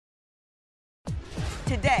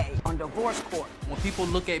today on Divorce Court. When people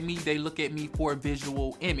look at me, they look at me for a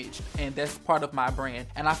visual image, and that's part of my brand.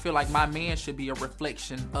 And I feel like my man should be a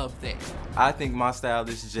reflection of that. I think my style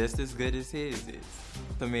is just as good as his is.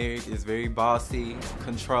 Tamaric is very bossy,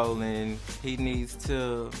 controlling. He needs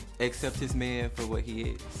to accept his man for what he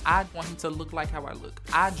is. I want him to look like how I look.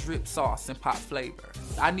 I drip sauce and pop flavor.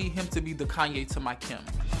 I need him to be the Kanye to my Kim.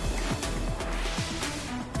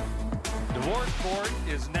 Divorce Court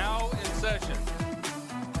is now in session.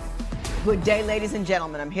 Good day, ladies and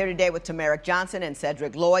gentlemen. I'm here today with Tamaric Johnson and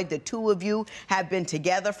Cedric Loyd. The two of you have been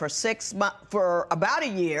together for about a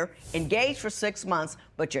year, engaged for 6 months,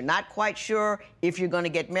 but you're not quite sure if you're going to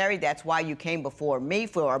get married. That's why you came before me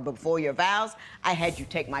before your vows. I had you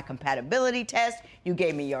take my compatibility test. You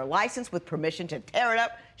gave me your license with permission to tear it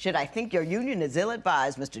up. Should I think your union is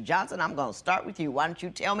ill-advised? Mr. Johnson, I'm going to start with you. Why don't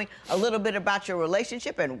you tell me a little bit about your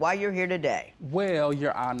relationship and why you're here today? Well,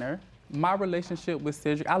 Your Honor, my relationship with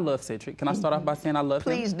Cedric, I love Cedric. Can I start off by saying I love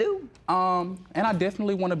him? Please do. And I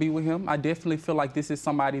definitely want to be with him. I definitely feel like this is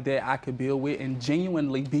somebody that I could build with and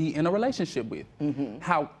genuinely be in a relationship with.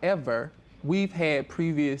 However, we've had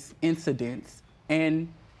previous incidents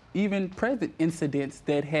and even present incidents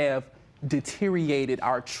that have deteriorated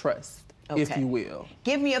our trust, if you will.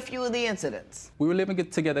 Give me a few of the incidents. We were living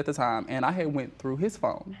together at the time, and I had went through his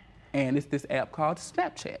phone, and it's this app called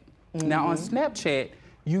Snapchat. Now, on Snapchat,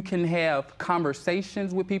 you can have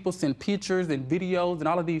conversations with people, send pictures and videos and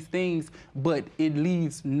all of these things, but it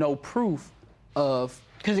leaves no proof of...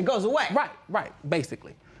 Because it goes away. Right,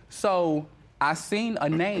 basically. So I seen a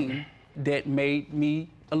name that made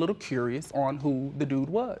me a little curious on who the dude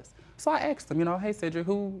was. So I asked him, hey, Cedric,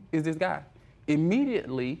 who is this guy?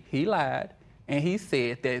 Immediately, he lied, and he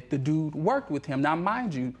said that the dude worked with him. Now,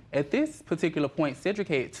 mind you, at this particular point, Cedric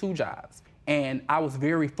had 2 jobs, and I was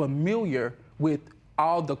very familiar with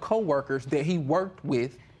all the co-workers that he worked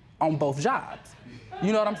with on both jobs.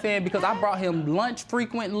 You know what I'm saying? Because I brought him lunch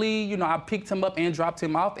frequently. I picked him up and dropped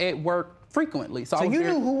him off at work frequently. So you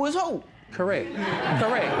knew who was who? Correct.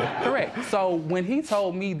 So when he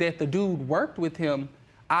told me that the dude worked with him,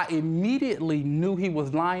 I immediately knew he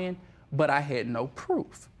was lying, but I had no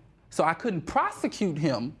proof. So I couldn't prosecute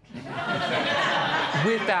him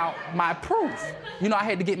without my proof. I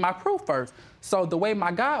had to get my proof first. So the way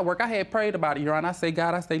my God worked, I had prayed about it, Your Honor. I say,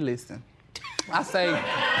 God, listen. I say,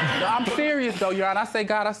 I'm serious though, Your Honor. I say,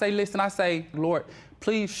 God, listen. I say, Lord,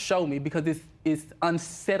 please show me because it's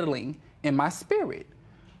unsettling in my spirit.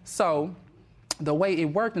 So the way it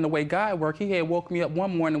worked and the way God worked, he had woke me up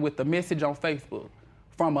one morning with a message on Facebook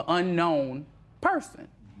from an unknown person.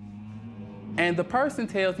 And the person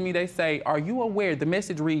tells me, they say, are you aware, the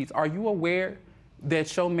message reads, are you aware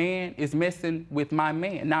that your man is messing with my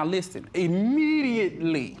man? Now listen,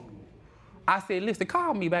 immediately, I said, listen,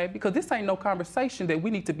 call me, baby, because this ain't no conversation that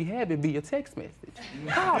we need to be having via text message.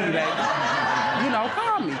 Call me, baby.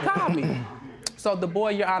 Call me. So the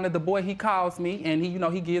boy, Your Honor, he calls me and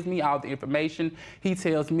he gives me all the information. He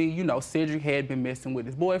tells me, Cedric had been messing with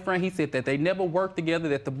his boyfriend. He said that they never worked together,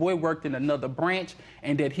 that the boy worked in another branch,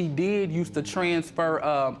 and that he used to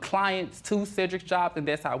transfer clients to Cedric's job, and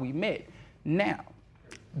that's how we met. Now,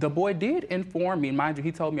 the boy did inform me, mind you,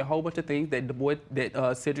 he told me a whole bunch of things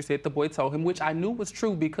that Cedric said the boy told him, which I knew was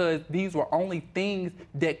true because these were only things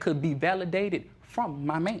that could be validated from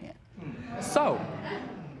my man.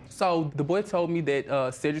 So the boy told me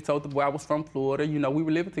that Cedric told the boy I was from Florida. We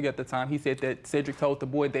were living together at the time. He said that Cedric told the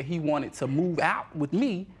boy that he wanted to move out with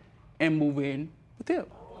me and move in with him.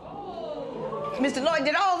 Mr. Loyd,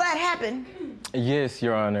 did all that happen? Yes,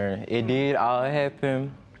 Your Honor. It did all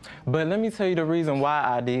happen. But let me tell you the reason why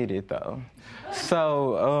I did it, though.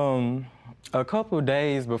 So a couple of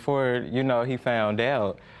days before, he found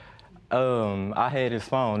out, I had his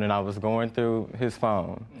phone and I was going through his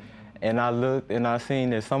phone. And I looked and I seen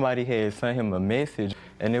that somebody had sent him a message,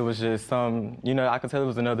 and it was just I could tell it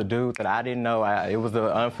was another dude that I didn't know. It was an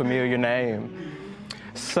unfamiliar name.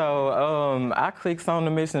 So I clicked on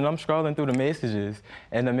the message and I'm scrolling through the messages,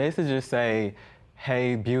 and the messages say,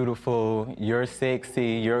 hey, beautiful, you're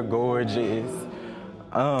sexy, you're gorgeous.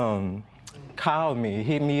 Call me,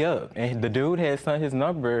 hit me up. And the dude had sent his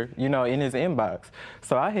number, in his inbox.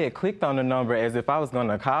 So I had clicked on the number as if I was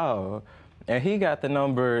gonna call, and he got the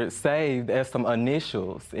number saved as some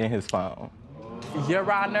initials in his phone.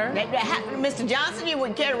 Your Honor. Mr. Johnson, you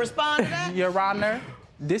wouldn't care to respond to that? Your Honor,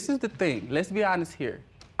 this is the thing. Let's be honest here.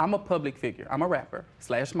 I'm a public figure. I'm a rapper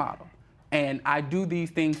 / model. And I do these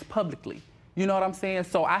things publicly. You know what I'm saying?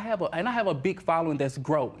 So I have a big following that's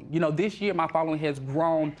growing. This year my following has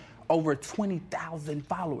grown over 20,000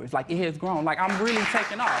 followers. Like, it has grown. Like, I'm really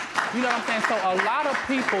taking off. You know what I'm saying? So a lot of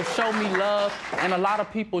people show me love, and a lot of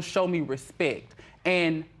people show me respect.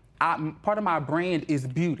 And part of my brand is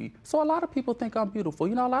beauty. So a lot of people think I'm beautiful.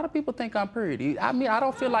 You know, a lot of people think I'm pretty. I mean, I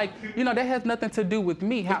don't feel like, you know, that has nothing to do with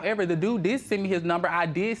me. However, the dude did send me his number. I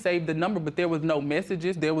did save the number, but there was no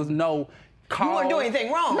messages. There was no calls. You weren't doing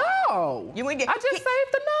anything wrong. No. You ain't I just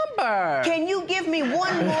saved the number. Can you give me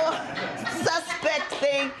one more suspect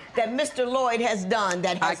thing that Mr. Loyd has done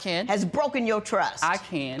that has broken your trust? I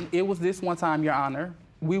can. It was this one time, Your Honor.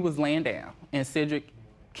 We was laying down, and Cedric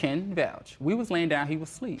can vouch. We was laying down, he was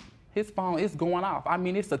asleep. His phone is going off. I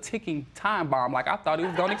mean, it's a ticking time bomb. Like, I thought it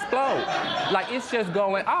was gonna explode. Like, it's just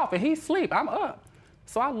going off, and he's asleep. I'm up.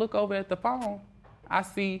 So I look over at the phone. I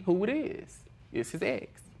see who it is. It's his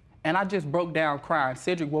ex. And I just broke down crying.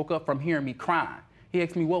 Cedric woke up from hearing me crying. He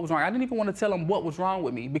asked me what was wrong. I didn't even want to tell him what was wrong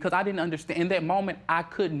with me because I didn't understand. In that moment, I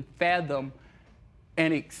couldn't fathom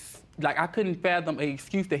I couldn't fathom an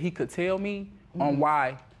excuse that he could tell me on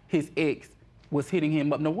why his ex was hitting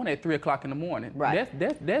him up. No one at 3 o'clock in the morning. Right.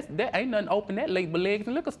 That ain't nothing open that late but legs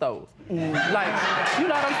and liquor stores. Like, you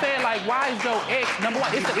know what I'm saying? Like, why is your ex, number one,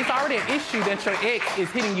 it's already an issue that your ex is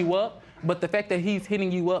hitting you up, but the fact that he's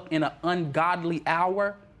hitting you up in an ungodly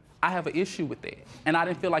hour, I have an issue with that. And I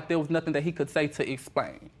didn't feel like there was nothing that he could say to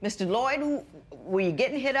explain. Mr. Loyd, were you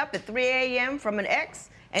getting hit up at 3 a.m. from an ex?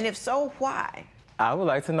 And if so, why? I would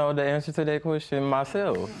like to know the answer to that question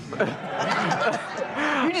myself.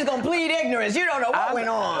 You're just gonna plead ignorance. You don't know what went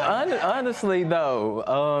on. Honestly,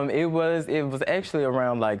 though, it was actually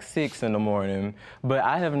around like 6 in the morning, but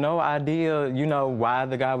I have no idea, you know, why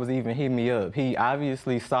the guy was even hitting me up. He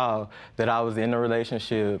obviously saw that I was in a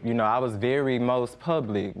relationship. You know, I was very most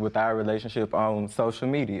public with our relationship on social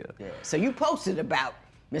media. Yeah. So you posted about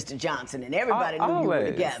Mr. Johnson, and everybody knew you were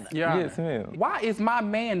together. Yeah. Yes, ma'am. Why is my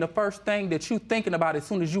man the first thing that you thinking about as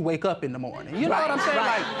soon as you wake up in the morning? You know what I'm saying?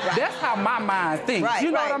 That's how my mind thinks.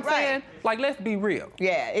 You know what I'm saying? Like, let's be real.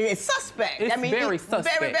 Yeah, it's suspect. It's very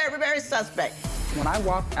suspect. Very, very, very suspect. When I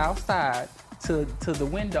walked outside to the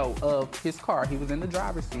window of his car, he was in the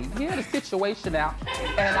driver's seat. He had a situation out,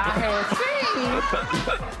 and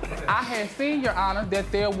I had seen, Your Honor,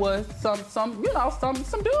 that there was some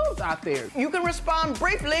dudes out there. You can respond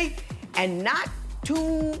briefly and not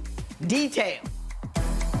too detailed.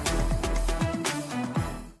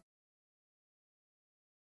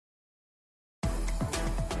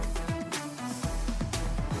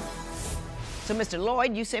 So, Mr.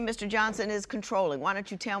 Loyd, you say Mr. Johnson is controlling. Why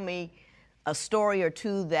don't you tell me a story or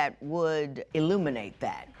two that would illuminate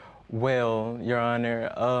that? Well, Your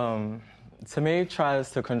Honor, Tamir tries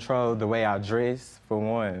to control the way I dress, for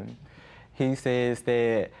one. He says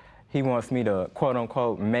that he wants me to, quote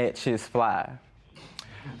unquote, match his fly.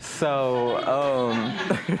 So,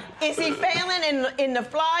 Is he failing in the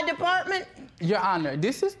fly department? Your Honor,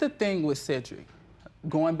 this is the thing with Cedric.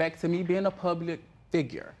 Going back to me being a public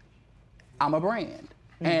figure, I'm a brand.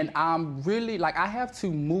 And I'm really, like, I have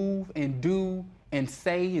to move and do and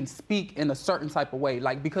say and speak in a certain type of way,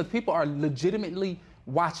 like, because people are legitimately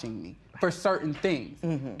watching me for certain things.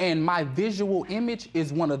 And my visual image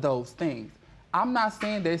is one of those things. I'm not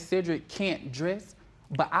saying that Cedric can't dress,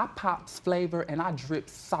 but I pops flavor and I drip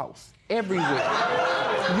sauce everywhere.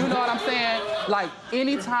 You know what I'm saying? Like,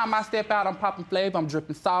 anytime I step out, I'm popping flavor, I'm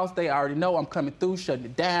dripping sauce. They already know I'm coming through, shutting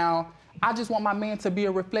it down. I just want my man to be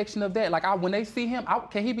a reflection of that. Like, when they see him,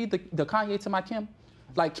 can he be the Kanye to my Kim?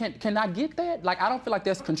 Like, can I get that? Like, I don't feel like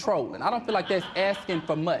that's controlling. I don't feel like that's asking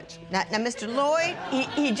for much. Now Mr. Loyd,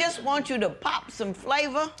 he just wants you to pop some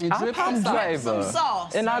flavor. And drip some flavor. Some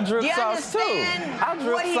sauce. And I drip sauce, too. Do you understand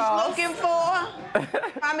what he's looking for?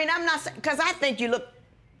 I mean, I'm not saying, because I think you look,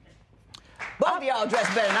 both of y'all dress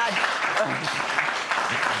better than I do.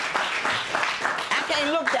 I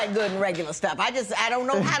can't look that good in regular stuff. I don't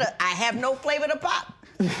know how to, I have no flavor to pop.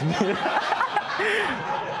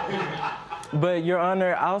 But, Your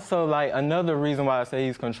Honor, also, like, another reason why I say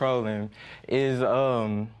he's controlling is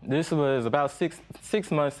this was about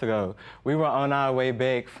six months ago. We were on our way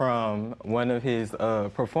back from one of his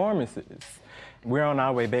performances. We're on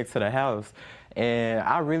our way back to the house, and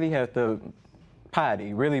I really had to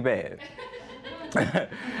potty really bad.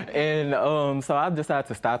 And so I decided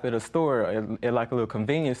to stop at a store, at like a little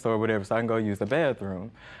convenience store or whatever, so I can go use the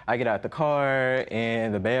bathroom. I get out the car,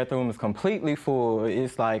 and the bathroom is completely full.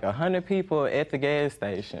 It's like 100 people at the gas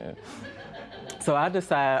station. So I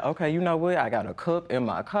decide, okay, you know what? I got a cup in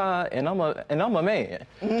my car, and I'm a man.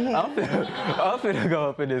 I'm finna go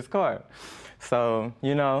up in this car. So,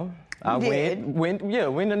 you know, I went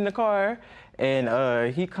in the car.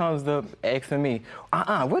 and he comes up asking me,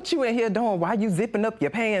 what you in here doing? Why you zipping up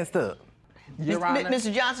your pants up? Your Honor,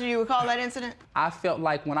 Mr. Johnson, you recall that incident? I felt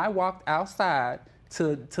like when I walked outside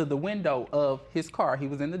to the window of his car, he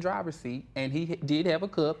was in the driver's seat, and he did have a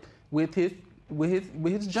cup with his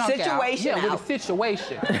junk situation out. Yeah, out. with a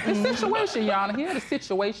situation. The situation, Your Honor, he had a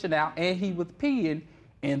situation out, and he was peeing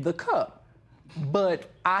in the cup.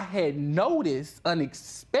 But I had noticed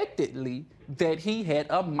unexpectedly that he had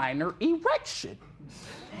a minor erection.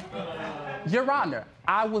 Your Honor,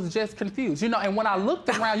 I was just confused. And when I looked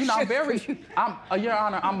around, Your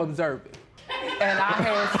Honor, I'm observant. And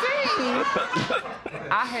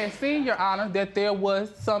I had seen, Your Honor, that there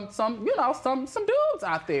was some dudes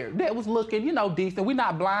out there that was looking, decent. We're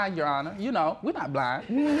not blind, Your Honor. We're not blind.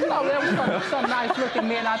 There was some nice looking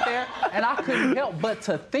men out there, and I couldn't help but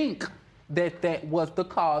to think that was the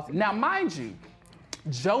cause. Now, mind you,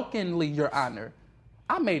 jokingly, Your Honor,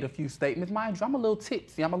 I made a few statements. Mind you, I'm a little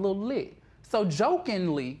tipsy, I'm a little lit. So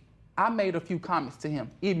jokingly, I made a few comments to him.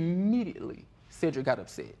 Immediately, Cedric got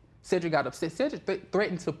upset. Cedric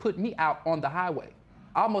threatened to put me out on the highway.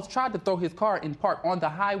 I almost tried to throw his car in park on the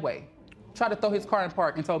highway. Tried to throw his car in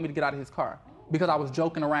park and told me to get out of his car because I was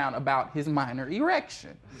joking around about his minor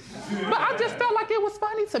erection. But I just felt like it was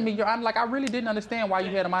funny to me, Your Honor. Like, I really didn't understand why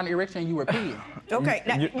you had a minor erection and you were peeing. Okay,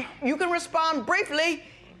 now, you can respond briefly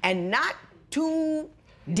and not too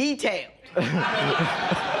detailed.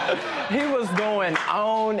 He was going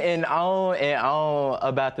on and on and on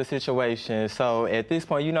about the situation. So at this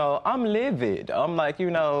point, I'm livid. I'm like, I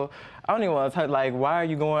don't even want to talk, like, why are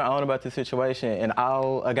you going on about the situation? And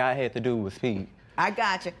all a guy had to do was speak. I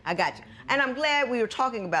got you. And I'm glad we were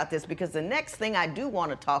talking about this because the next thing I do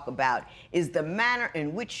want to talk about is the manner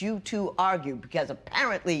in which you two argue, because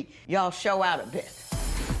apparently y'all show out a bit.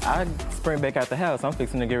 I sprint back out the house. I'm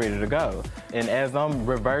fixing to get ready to go. And as I'm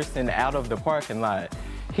reversing out of the parking lot,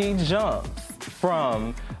 he jumps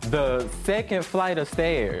from the second flight of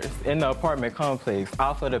stairs in the apartment complex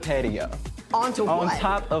off of the patio. Onto what? On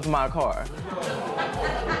top of my car.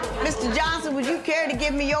 Mr. Johnson, would you care to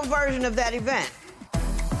give me your version of that event?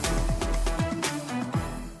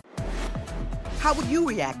 How would you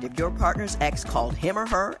react if your partner's ex called him or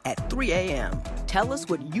her at 3 a.m.? Tell us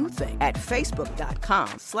what you think at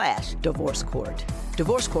facebook.com/Divorce Court.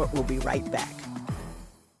 Divorce Court will be right back.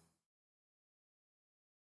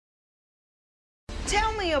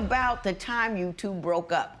 Tell me about the time you two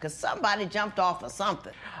broke up, because somebody jumped off of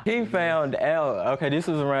something. He found out, this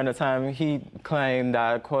was around the time he claimed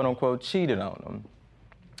I, quote unquote, cheated on him.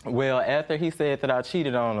 Well, after he said that I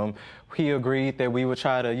cheated on him, he agreed that we would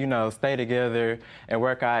try to, stay together and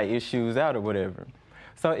work our issues out or whatever.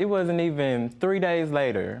 So it wasn't even 3 days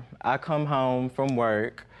later, I come home from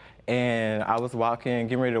work and I was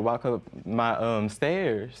getting ready to walk up my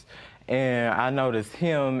stairs, and I noticed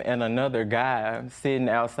him and another guy sitting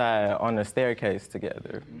outside on the staircase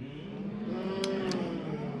together.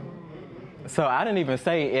 So I didn't even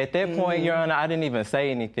say, at that point, Your Honor, I didn't even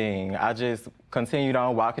say anything. I just continued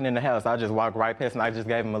on walking in the house. I just walked right past him. I just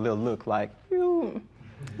gave him a little look like, you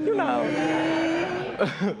know.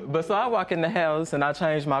 But so I walk in the house and I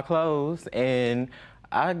change my clothes and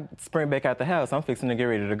I sprint back out the house. I'm fixing to get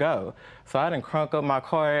ready to go. So I done crunk up my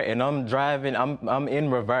car and I'm driving, I'm in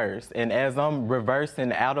reverse. And as I'm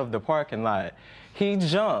reversing out of the parking lot, he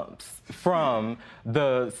jumps from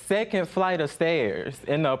the second flight of stairs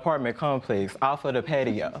in the apartment complex off of the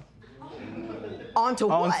patio. Onto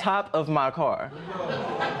what? On top of my car.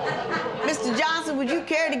 Mr. Johnson, would you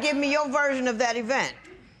care to give me your version of that event?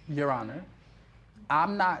 Your Honor,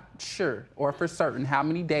 I'm not sure or for certain how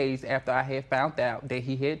many days after I had found out that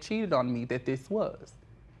he had cheated on me that this was.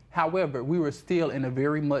 However, we were still in a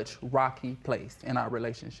very much rocky place in our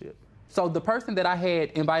relationship. So the person that I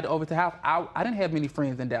had invited over to the house, I didn't have many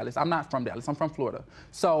friends in Dallas. I'm not from Dallas, I'm from Florida.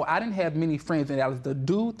 So I didn't have many friends in Dallas. The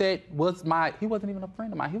dude that was he wasn't even a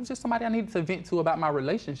friend of mine. He was just somebody I needed to vent to about my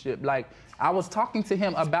relationship. Like, I was talking to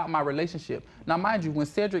him about my relationship. Now, mind you, when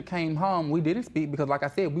Cedric came home, we didn't speak because, like I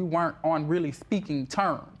said, we weren't on really speaking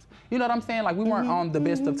terms. You know what I'm saying? Like, we weren't on the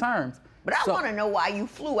best of terms. But I want to know why you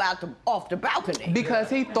flew out off the balcony. Because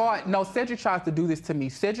he thought, no, Cedric tries to do this to me.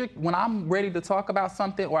 Cedric, when I'm ready to talk about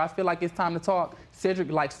something or I feel like it's time to talk,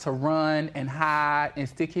 Cedric likes to run and hide and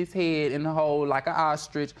stick his head in the hole like an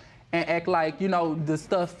ostrich and act like, the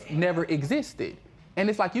stuff never existed. And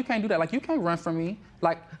it's like, you can't do that. Like, you can't run from me.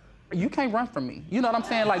 Like, you can't run from me. You know what I'm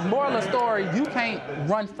saying? Like, moral of the story, you can't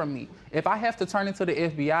run from me. If I have to turn into the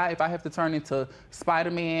FBI, if I have to turn into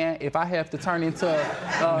Spider-Man, if I have to turn into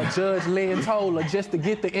Judge Lentola just to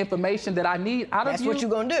get the information that I need out of you. That's what you're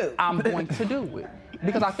going to do. I'm going to do it.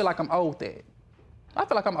 Because I feel like I'm owed that. I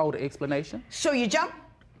feel like I'm owed an explanation. So you jump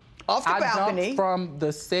off the I balcony. jumped from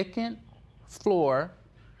the second floor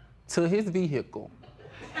to his vehicle.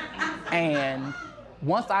 And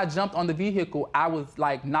once I jumped on the vehicle, I was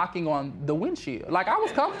like knocking on the windshield. Like I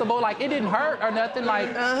was comfortable, like it didn't hurt or nothing. Like,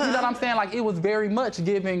 you know what I'm saying? Like it was very much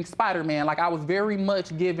giving Spider-Man. Like I was very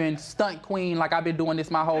much giving stunt queen. Like I've been doing this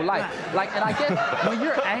my whole life. Like, and I guess when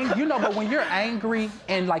you're angry, you know, but when you're angry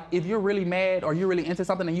and like if you're really mad or you're really into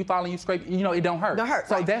something and you fall and you scrape, you know, it don't hurt. Don't hurt.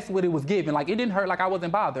 So right. that's what it was giving. Like it didn't hurt. Like I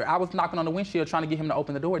wasn't bothered. I was knocking on the windshield trying to get him to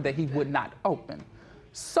open the door that he would not open.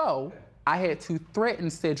 So I had to threaten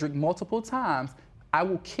Cedric multiple times. I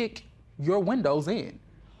will kick your windows in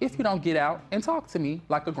if you don't get out and talk to me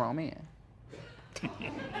like a grown man.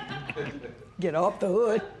 Get off the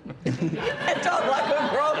hood and talk like a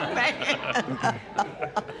grown man.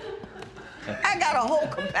 I got a whole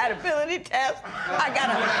compatibility test. I got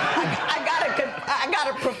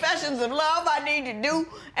a professions of love I need to do,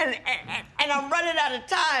 and I'm running out of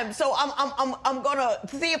time. So I'm gonna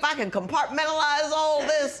see if I can compartmentalize all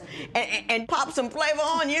this and pop some flavor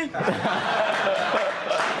on you and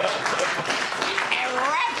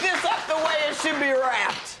wrap this up the way it should be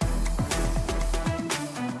wrapped.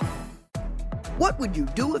 What would you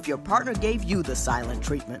do if your partner gave you the silent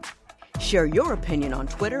treatment? Share your opinion on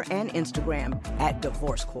Twitter and Instagram at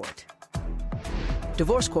Divorce Court.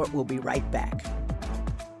 Divorce Court will be right back.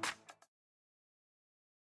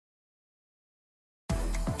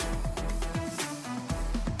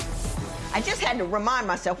 I just had to remind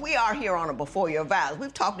myself, we are here on a Before Your Vows.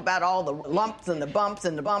 We've talked about all the lumps and the bumps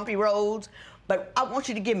and the bumpy roads, but I want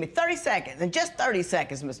you to give me 30 seconds, and just 30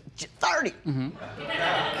 seconds, Mr. 30. Mm-hmm.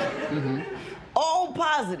 Mm-hmm. All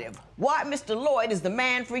positive. Why Mr. Loyd is the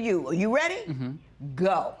man for you. Are you ready? Mm-hmm.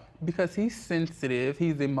 Go. Because he's sensitive,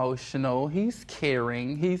 he's emotional, he's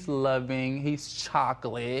caring, he's loving, he's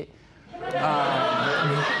chocolate.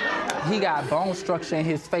 He got bone structure in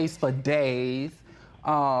his face for days.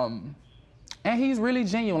 And he's really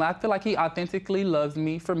genuine. I feel like he authentically loves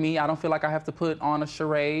me. For me, I don't feel like I have to put on a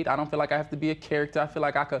charade. I don't feel like I have to be a character. I feel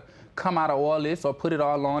like I could come out of all this or put it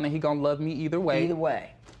all on and he gonna love me either way. Either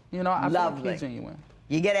way. You know, I feel Lovely. like he's genuine.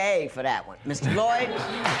 You get an A for that one. Mr. Loyd?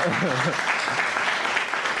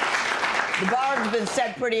 The bar's been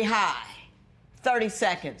set pretty high. 30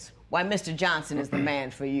 seconds. Why Mr. Johnson is the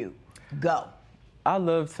man for you. Go. I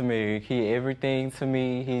love Tamir. He everything to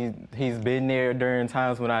me. He's been there during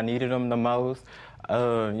times when I needed him the most.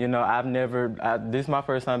 You know, this is my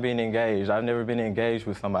first time being engaged. I've never been engaged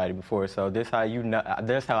with somebody before, so that's how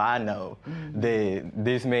I know that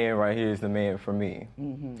this man right here is the man for me.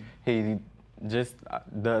 Mm-hmm.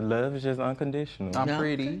 The love is just unconditional. I'm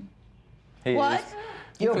pretty. What?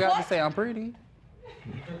 You forgot to say I'm pretty.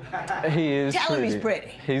 He is Tell pretty. him he's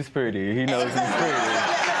pretty. He's pretty. He knows he's pretty.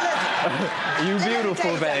 You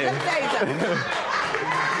beautiful, babe. Let me tell you something.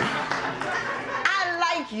 I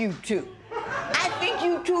like you two. I think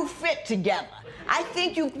you two fit together. I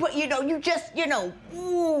think you just,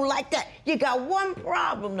 ooh, like that. You got one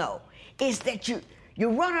problem, though, is that you're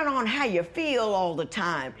running on how you feel all the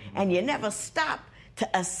time, and you never stop to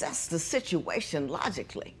assess the situation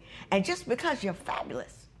logically. And just because you're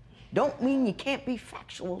fabulous don't mean you can't be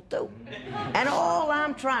factual, too. And all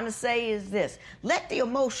I'm trying to say is this. Let the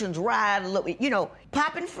emotions ride a little bit.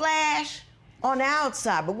 Pop and flash on the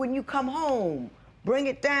outside, but when you come home, bring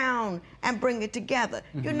it down and bring it together.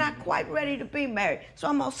 Mm-hmm. You're not quite ready to be married. So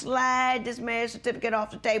I'm going to slide this marriage certificate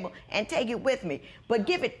off the table and take it with me. But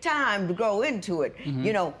give it time to grow into it,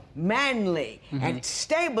 manly and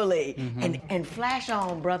stably. Mm-hmm. And flash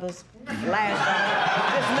on, brothers. Flash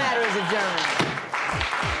on. This matter is adjourned.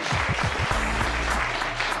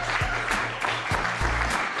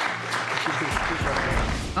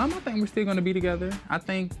 I think we're still going to be together. I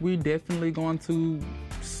think we're definitely going to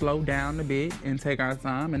slow down a bit and take our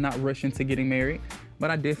time and not rush into getting married.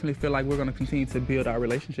 But I definitely feel like we're going to continue to build our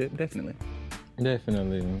relationship, definitely.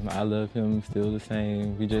 Definitely. I love him still the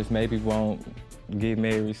same. We just maybe won't get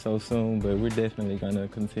married so soon, but we're definitely going to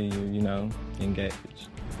continue, engaged.